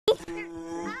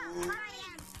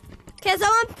Can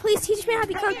someone please teach me how to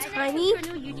become tiny? A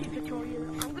new YouTube tutorial.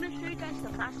 I'm gonna show you guys the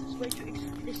fastest way to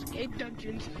escape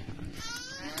dungeons.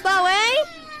 By the way,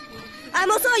 I'm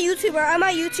also a YouTuber. I'm a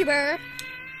YouTuber.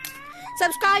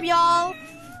 Subscribe, y'all.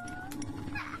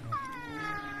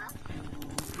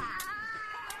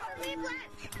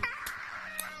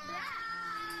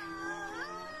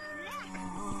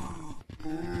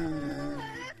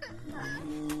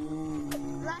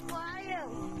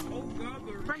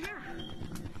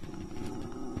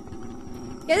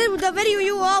 Get the video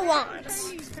you all want.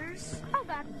 Oh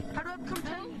God. How do I become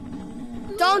tiny?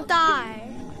 Don't die.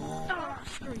 Oh,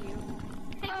 screw you.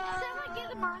 Hey, can someone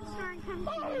get a monster and come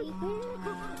to me?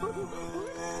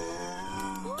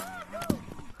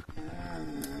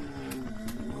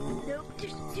 Nope,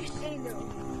 this ain't no.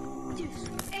 This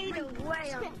ain't no way.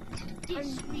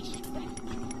 Disrespect.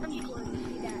 I'm going to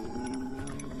see that.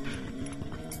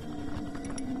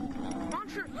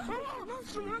 Monster! Oh,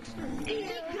 monster!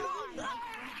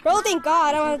 Bro, thank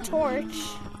God I'm on a torch.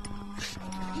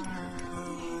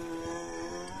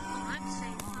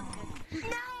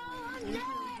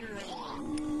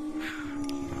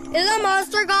 Is a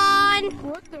monster gone?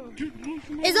 What the?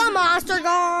 Is a monster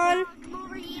gone? Come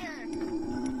over here.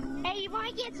 Hey, you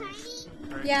wanna get tiny?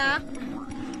 Yeah.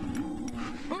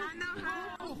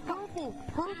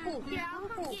 Purple. Yeah, I'll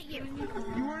come get you.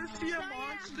 You wanna see a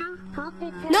monster?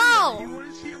 Purple. No. You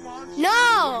wanna see a monster?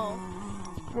 No.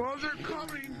 Well, they're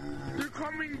coming. They're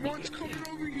coming. One's coming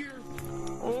over here.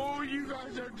 Oh, you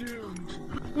guys are doomed.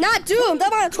 Not doomed.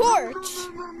 I'm on a torch.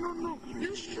 No.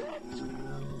 You're strapped.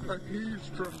 He's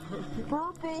strapped.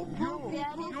 Purple.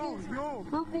 Yo.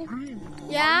 Purple. Green.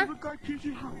 Yeah. Look, I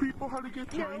teaching people how to get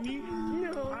tiny.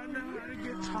 No. I know how to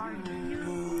get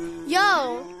tiny.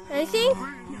 Yo. Anything?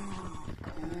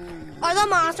 Are the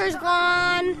monsters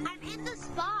gone? I'm in the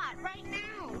spot right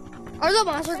now. Are the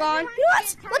monsters gone? You know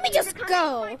what? Let me just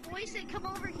go. My voice and come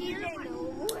over here.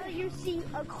 You see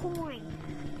a coin.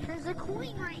 There's a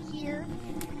coin right here.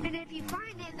 And if you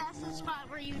find it, that's the spot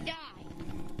where you die.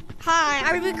 Hi.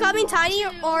 Are we becoming tiny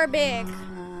or big?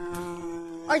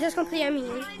 Or just complete, I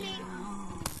mean.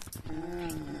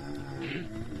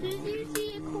 If you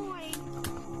see a coin,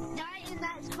 die in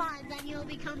that spot, then you'll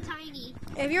become tiny.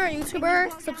 If you're a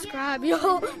YouTuber, subscribe,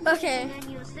 yo. Okay. And then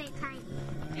you'll stay tiny.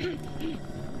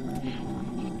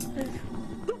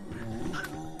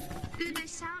 Dude, they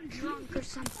sound drunk or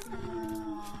something.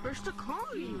 Where's the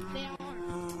coin? They are.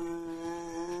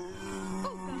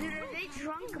 Oh, dude, are they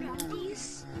drunk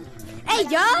monkeys? Hey,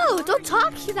 yo! Don't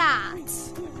talk to that.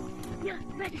 This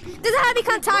is how to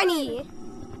become tiny.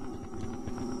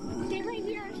 Stay right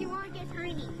here if you want to get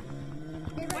tiny.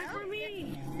 Stay right for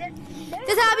me. This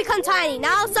is how to become tiny.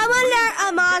 Now, someone learn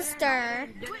a monster.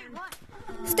 Wait, what?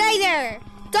 Stay there.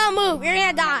 Don't move. You're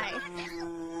gonna die.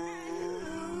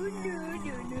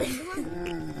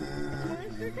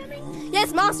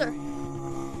 Yes, monster.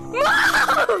 Move!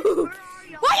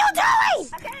 What are you doing?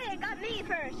 Okay, it got me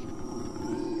first.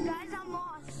 Guys, I'm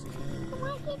lost.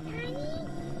 Want to get tiny?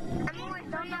 I'm only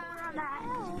 3 hours on that.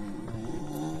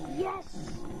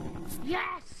 Yes.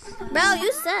 Bro,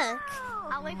 you suck.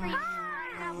 I'll wait for you.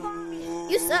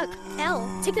 You suck. L.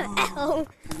 Take an L.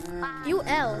 You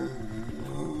L.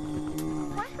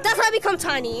 That's how I become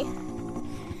tiny.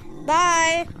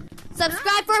 Bye.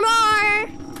 Subscribe for more.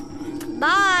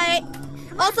 Bye.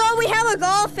 Also, we have a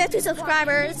goal of 50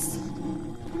 subscribers.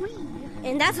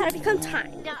 And that's how to become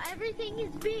tiny. Now everything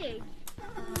is big.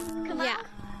 Come Yeah. on.